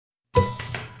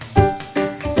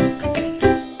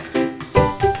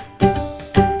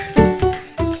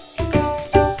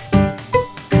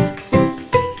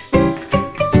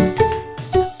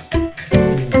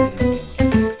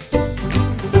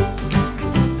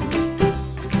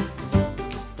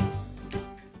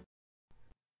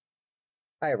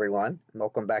Hi everyone, and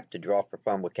welcome back to Draw for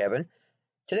Fun with Kevin.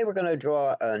 Today we're going to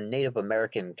draw a Native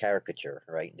American caricature,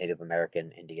 right? Native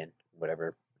American, Indian,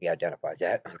 whatever he identifies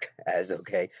that as,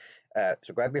 okay.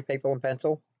 So grab your paper and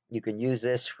pencil. You can use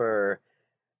this for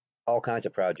all kinds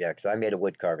of projects. I made a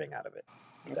wood carving out of it.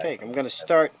 You guys Okay, can I'm use going to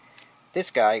whatever. start this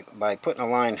guy by putting a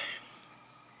line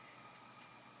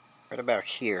right about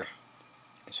here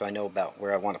so I know about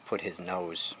where I want to put his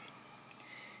nose.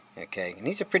 Okay, and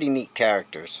he's a pretty neat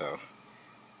character, so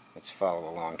let's follow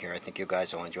along here. I think you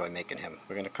guys will enjoy making him.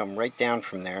 We're going to come right down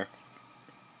from there,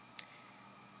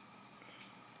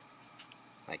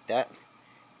 like that.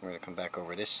 We're going to come back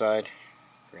over this side.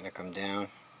 We're going to come down,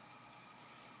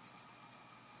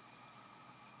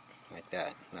 like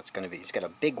that. That's going to be, he's got a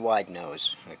big wide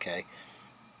nose, okay.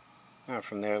 Now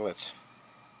from there, let's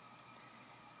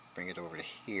bring it over to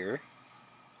here,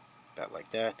 about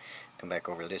like that. Come back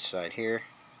over to this side here,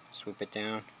 swoop it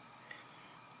down,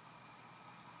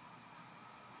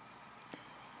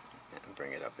 and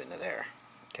bring it up into there.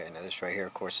 Okay, now this right here,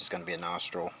 of course, is going to be a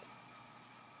nostril.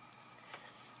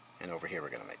 And over here we're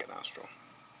going to make a nostril.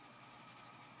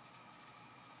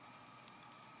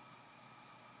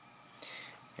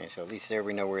 Okay, so at least there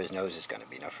we know where his nose is going to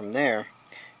be. Now from there,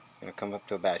 we're going to come up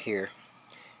to about here.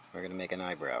 We're going to make an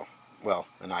eyebrow. Well,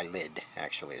 an eyelid,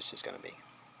 actually, this is going to be.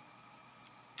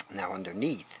 Now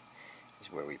underneath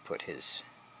is where we put his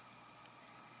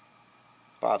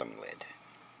bottom lid.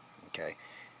 Okay,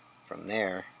 from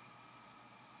there,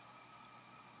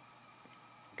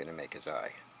 we're going to make his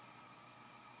eye.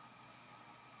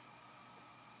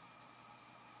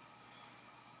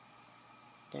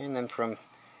 And then from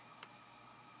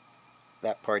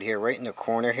that part here, right in the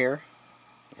corner here,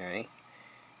 alright,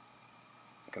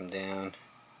 come down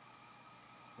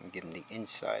and give him the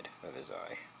inside of his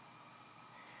eye.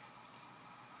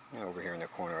 Now over here in the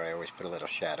corner I always put a little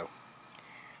shadow.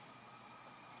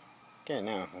 Okay,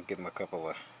 now we'll give him a couple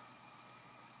of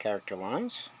character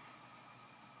lines.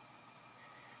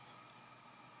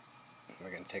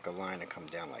 We're going to take a line and come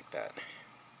down like that.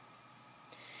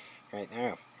 Right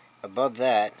now, above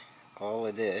that, all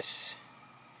of this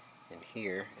in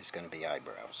here is going to be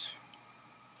eyebrows.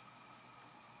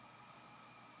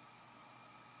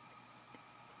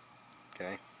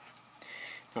 Okay,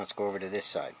 now let's go over to this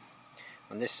side.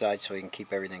 On this side, so we can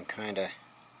keep everything kind of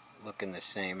looking the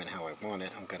same and how I want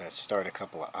it, I'm going to start a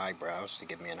couple of eyebrows to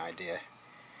give me an idea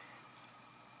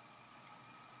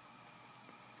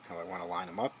how I want to line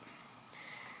them up.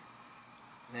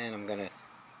 Then I'm going to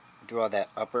draw that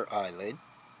upper eyelid.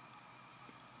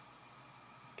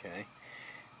 Okay,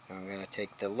 now I'm going to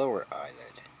take the lower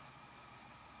eyelid.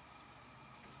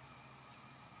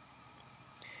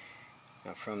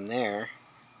 Now from there,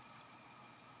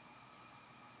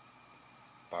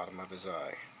 bottom of his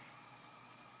eye.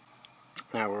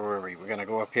 Now where were we? We're going to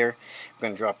go up here. We're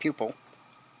going to draw a pupil.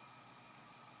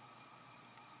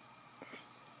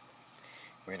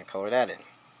 We're going to color that in.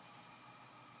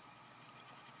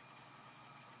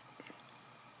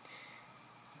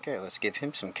 Okay, let's give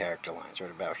him some character lines. Right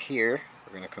about here,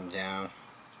 we're going to come down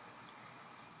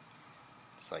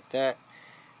just like that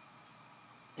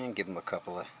and give him a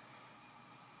couple of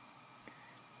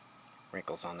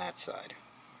wrinkles on that side.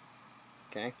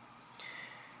 Okay,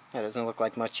 that doesn't look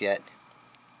like much yet,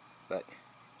 but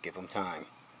give him time.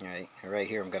 Alright, right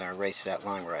here I'm going to erase that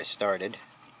line where I started.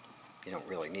 You don't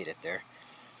really need it there.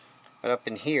 But up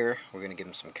in here, we're going to give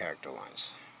him some character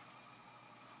lines.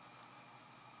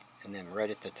 And then right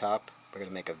at the top, we're going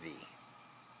to make a V.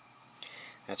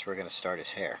 That's where we're going to start his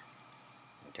hair.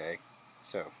 Okay,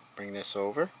 so bring this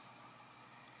over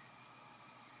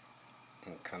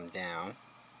and come down.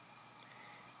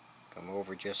 Come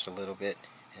over just a little bit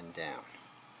and down.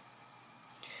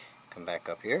 Come back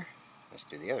up here. Let's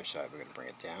do the other side. We're going to bring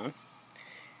it down.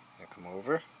 Going to come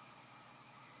over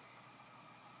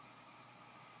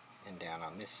and down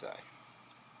on this side.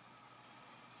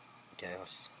 Okay,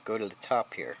 let's go to the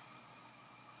top here.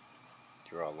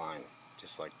 Draw a line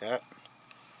just like that.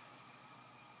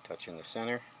 Touch in the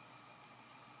center.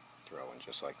 Draw one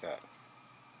just like that.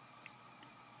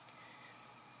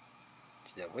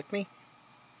 Is that with me?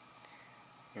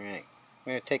 Alright,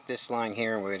 I'm going to take this line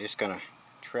here and we're just going to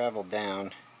travel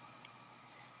down,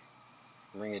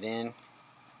 bring it in,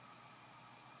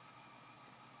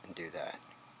 and do that.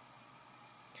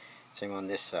 Same on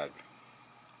this side.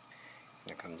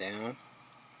 I'm going to come down,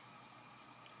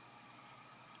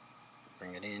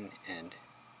 bring it in, and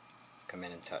come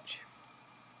in and touch.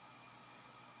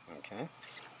 Okay.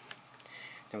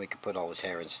 Then we can put all his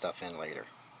hair and stuff in later.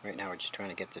 Right now we're just trying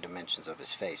to get the dimensions of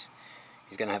his face.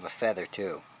 He's going to have a feather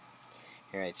too.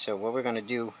 Alright, so what we're going to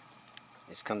do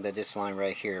is come to this line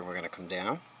right here. We're going to come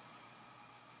down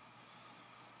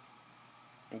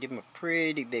and give him a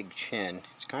pretty big chin.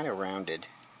 It's kind of rounded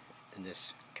in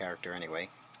this character anyway.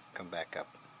 Come back up.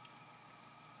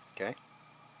 Okay?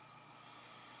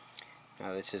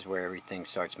 Now this is where everything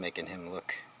starts making him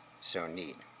look so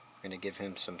neat. I'm going to give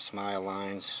him some smile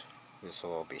lines. This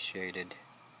will all be shaded.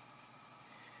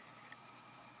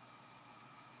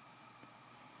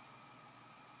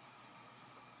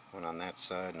 One on that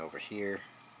side and over here.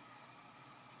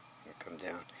 Come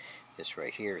down. This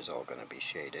right here is all going to be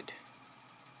shaded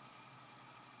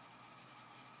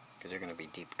because they're going to be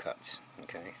deep cuts.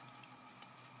 Okay.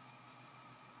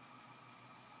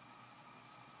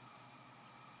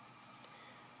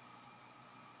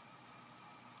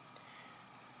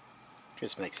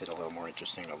 Just makes it a little more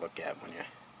interesting to look at when you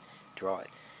draw it.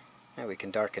 Now we can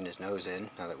darken his nose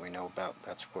in, now that we know about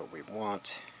that's what we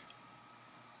want.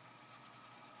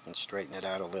 And straighten it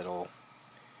out a little.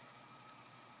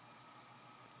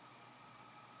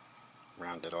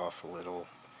 Round it off a little.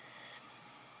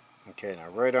 Okay, now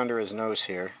right under his nose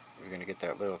here, we're going to get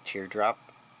that little teardrop.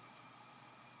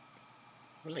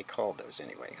 What do they call those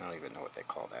anyway? I don't even know what they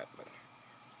call that, but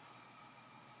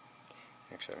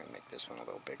actually I'm going to make this one a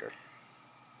little bigger.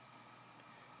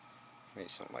 Maybe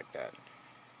something like that.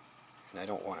 And I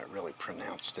don't want it really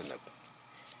pronounced in the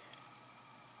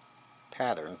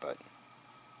pattern, but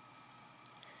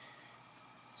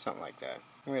something like that.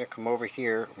 We're going to come over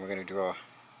here and we're going to draw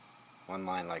one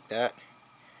line like that.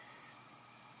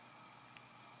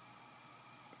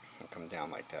 And come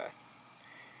down like that.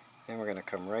 Then we're going to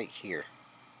come right here.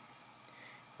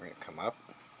 We're going to come up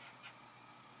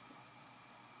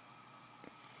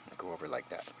and go over like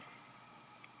that.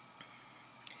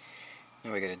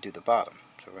 Now we're going to do the bottom.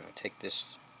 So we're going to take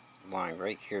this line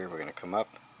right here, we're going to come up,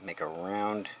 make a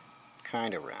round,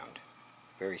 kind of round,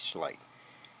 very slight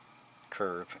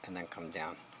curve, and then come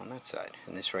down on that side.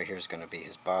 And this right here is going to be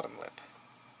his bottom lip.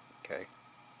 Okay.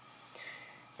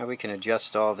 Now we can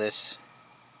adjust all this.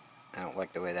 I don't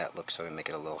like the way that looks, so we make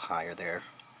it a little higher there.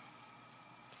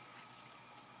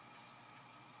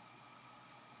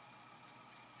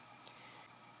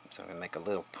 So I'm going to make a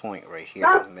little point right here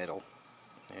in the middle.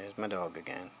 There's my dog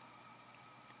again.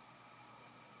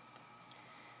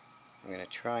 I'm going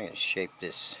to try and shape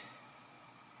this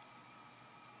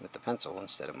with the pencil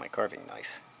instead of my carving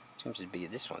knife. Seems to be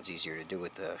this one's easier to do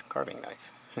with the carving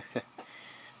knife.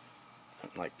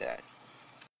 Like that.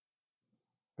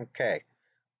 Okay.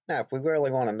 Now, if we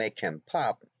really want to make him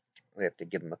pop, we have to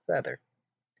give him a feather.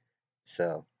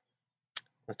 So,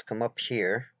 let's come up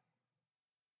here.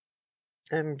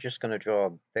 I'm just going to draw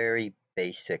a very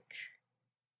basic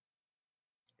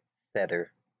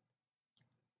feather.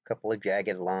 A couple of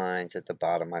jagged lines at the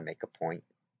bottom. I make a point.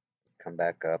 Come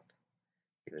back up.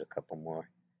 Give it a couple more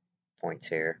points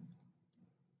here.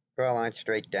 Draw a line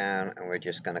straight down, and we're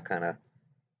just going to kind of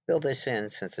fill this in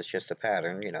since it's just a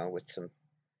pattern, you know, with some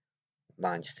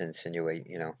lines to insinuate,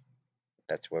 you know,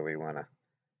 that's where we want to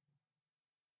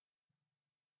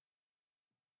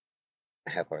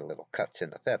have our little cuts in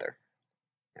the feather.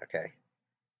 Okay.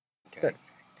 Good.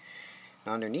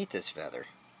 Now underneath this feather,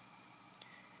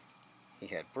 he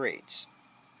had braids.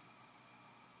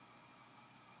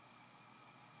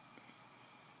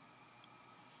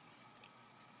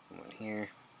 One here,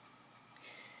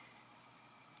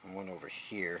 and one over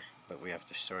here, but we have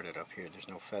to start it up here. There's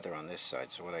no feather on this side,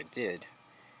 so what I did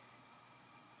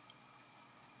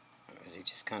is he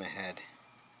just kind of had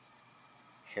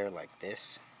hair like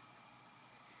this,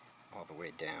 all the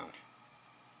way down,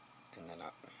 and then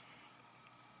up.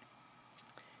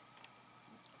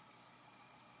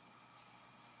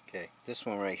 Okay, this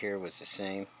one right here was the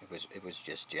same. It was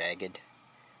just jagged,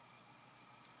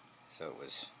 so it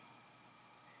was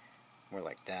more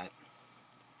like that.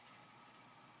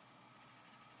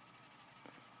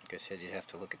 Like I said, you'd have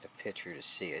to look at the picture to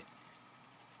see it.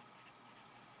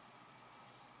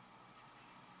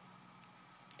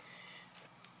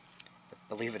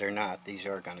 But believe it or not, these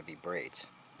are going to be braids.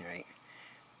 Right?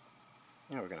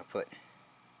 Now we're going to put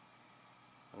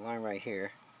a line right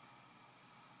here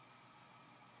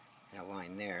and a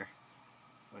line there.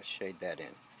 Let's shade that in.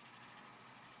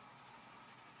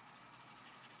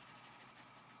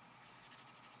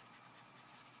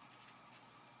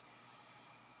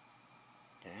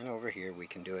 And over here we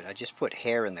can do it. I just put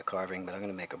hair in the carving, but I'm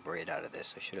going to make a braid out of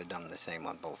this. I should have done the same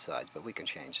on both sides, but we can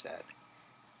change that.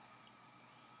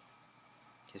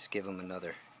 Just give him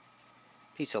another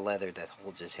piece of leather that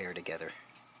holds his hair together.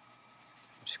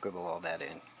 Scribble all that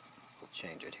in. We'll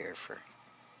change it here for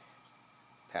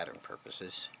pattern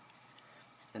purposes.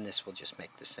 And this will just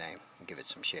make the same and give it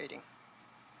some shading.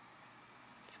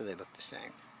 So so they look the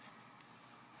same.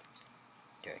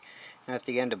 Okay, now at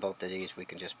the end of both of these we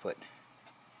can just put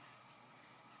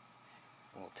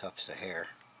little tufts of hair,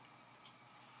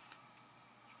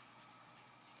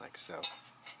 like so.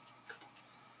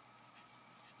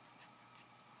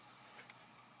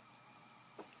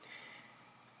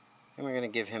 And we're going to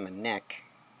give him a neck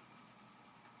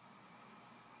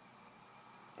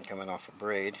coming off a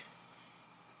braid.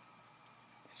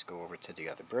 Let's go over to the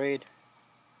other braid.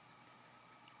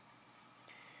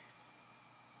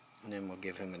 And then we'll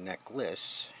give him a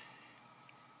necklace,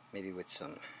 maybe with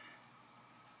some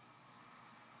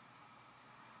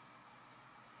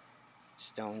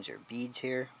stones or beads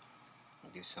here.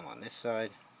 We'll do some on this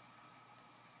side.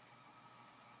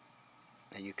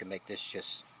 Now you can make this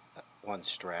just one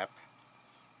strap.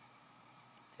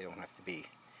 They don't have to be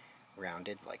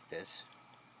rounded like this.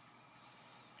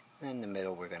 And in the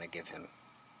middle we're going to give him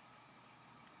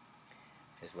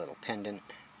his little pendant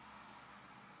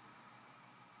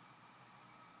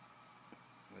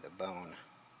with a bone.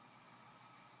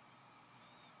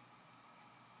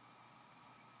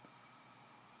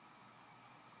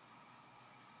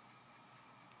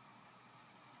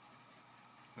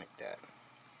 Like that.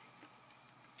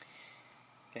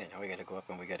 Okay, now we got to go up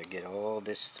and we got to get all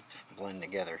this to blend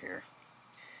together here.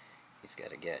 He's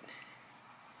got to get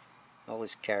all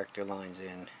his character lines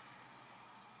in,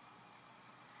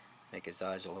 make his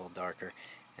eyes a little darker,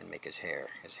 and make his hair.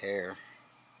 His hair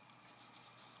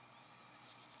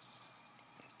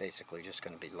is basically just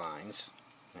going to be lines,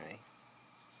 right?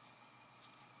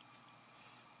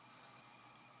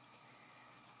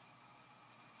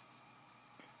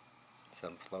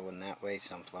 Some flowing that way,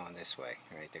 some flowing this way,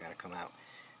 right? They're going to come out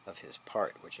of his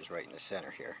part, which is right in the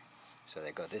center here. So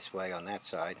they go this way on that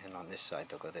side, and on this side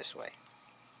they'll go this way.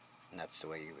 And that's the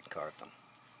way you would carve them.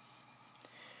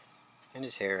 And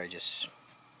his hair, I just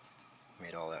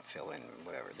made all that fill in,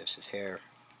 whatever. This is hair.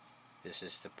 This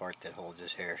is the part that holds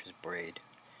his hair, his braid.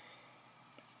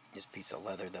 This piece of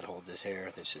leather that holds his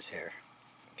hair, this is hair.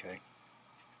 Okay?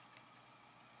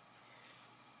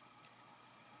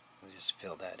 We'll just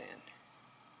fill that in.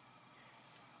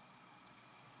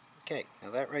 Okay, now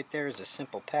that right there is a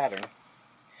simple pattern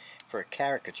for a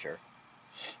caricature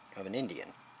of an Indian.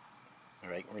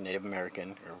 Alright, or Native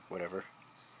American, or whatever.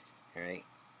 Alright?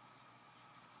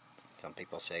 Some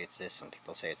people say it's this, some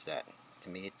people say it's that. To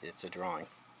me, it's a drawing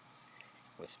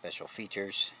with special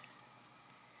features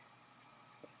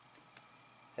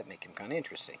that make him kind of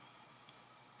interesting.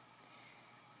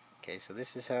 Okay, so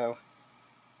this is how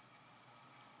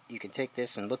you can take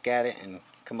this and look at it and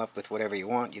come up with whatever you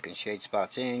want. You can shade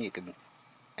spots in, you can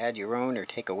add your own or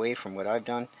take away from what I've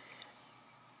done.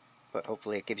 But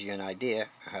hopefully it gives you an idea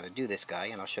how to do this guy,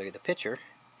 and I'll show you the picture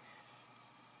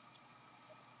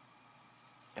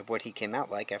of what he came out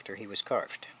like after he was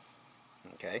carved.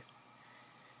 Okay?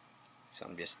 So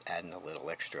I'm just adding a little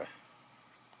extra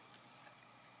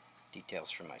details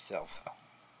for myself.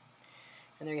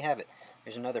 And there you have it.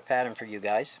 There's another pattern for you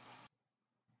guys.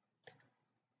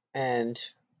 And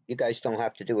you guys don't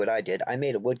have to do what I did. I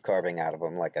made a wood carving out of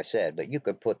him, like I said, but you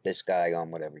could put this guy on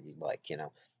whatever you like, you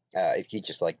know. If you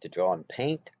just like to draw and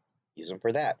paint, use them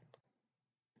for that.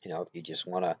 You know, if you just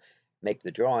want to make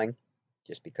the drawing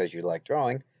just because you like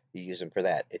drawing, you use them for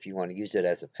that. If you want to use it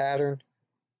as a pattern,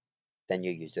 then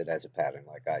you use it as a pattern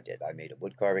like I did. I made a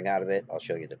wood carving out of it. I'll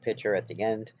show you the picture at the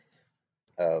end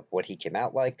of what he came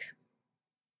out like.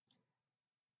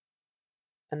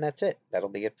 And that's it. That'll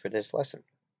be it for this lesson.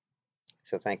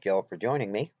 So thank you all for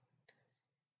joining me.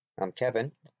 I'm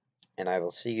Kevin, and I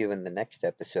will see you in the next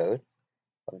episode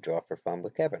of Draw for Fun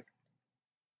with Kevin.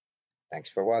 Thanks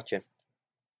for watching.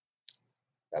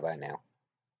 Bye-bye now.